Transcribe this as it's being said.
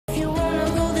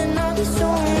so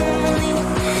lonely.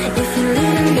 If you're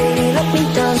leaving, baby, let me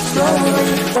down slowly.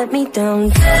 Let me down.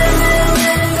 Let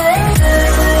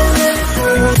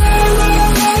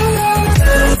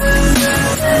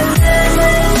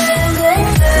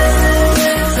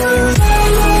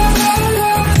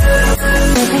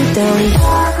me down.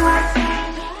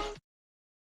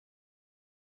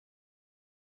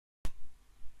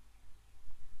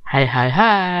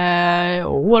 Hi,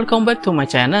 welcome back to my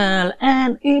channel,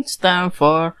 and it's time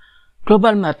for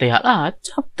Global Martial Art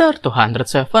chapter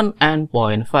 207 and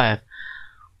point 5.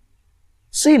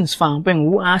 Since Fang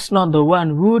Ping was not the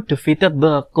one who defeated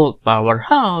the cult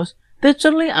powerhouse, they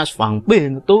gently asked Fang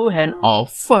Ping to hand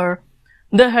over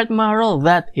the head marrow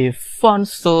that he found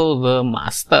to the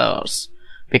masters,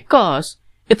 because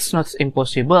it's not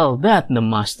impossible that the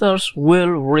masters will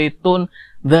return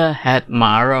the head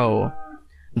marrow.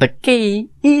 The key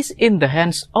is in the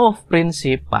hands of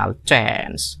Principal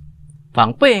Chen.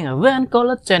 Fang Ping then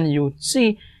called Chen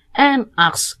Yunxi and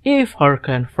asked if her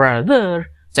grandfather,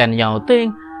 Chen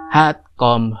Yaoting, had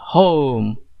come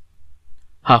home.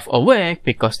 Half awake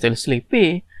because still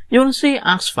sleepy, Yunxi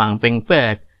asked Fang Ping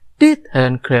back, did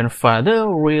her grandfather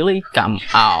really come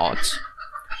out?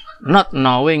 Not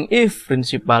knowing if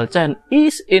Principal Chen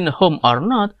is in home or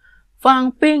not,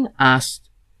 Fang Ping asked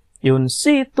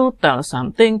Yunxi to tell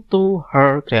something to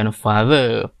her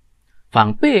grandfather.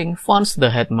 Fang Ping found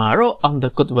the head marrow on the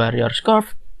good warrior's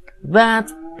corpse that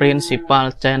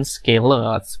Principal Chen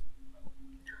killed.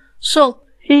 So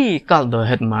he called the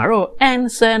head marrow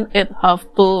and sent it off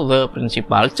to the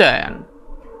Principal Chen.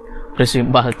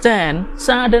 Principal Chen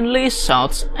suddenly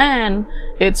shouts, and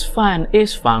it's fine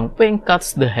as Fang Ping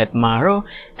cuts the head marrow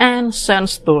and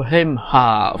sends to him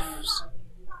halves.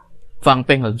 Fang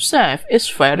Ping himself is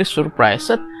very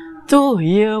surprised to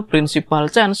hear Principal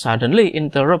Chen suddenly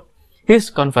interrupt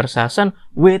his conversation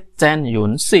with Chen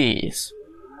Yunxi.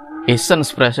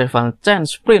 Isn't Principal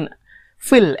Chen's brain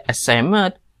feel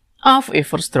ashamed of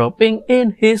eavesdropping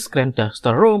in his granddaughter's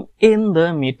room in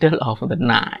the middle of the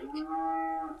night?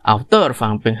 After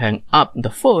Fang Ping hung up the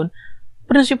phone,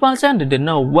 Principal Chen didn't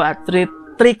know what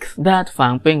trick that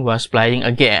Fang Ping was playing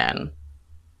again.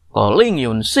 Calling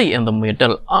Yunxi in the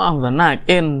middle of the night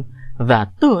in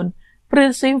that tune,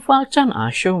 Principal Chen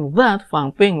assumed that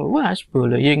Fang Ping was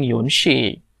bullying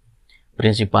Yunxi.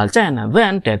 Principal Chen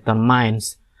then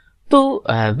determines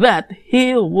that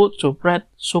he would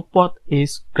support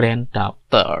his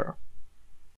granddaughter.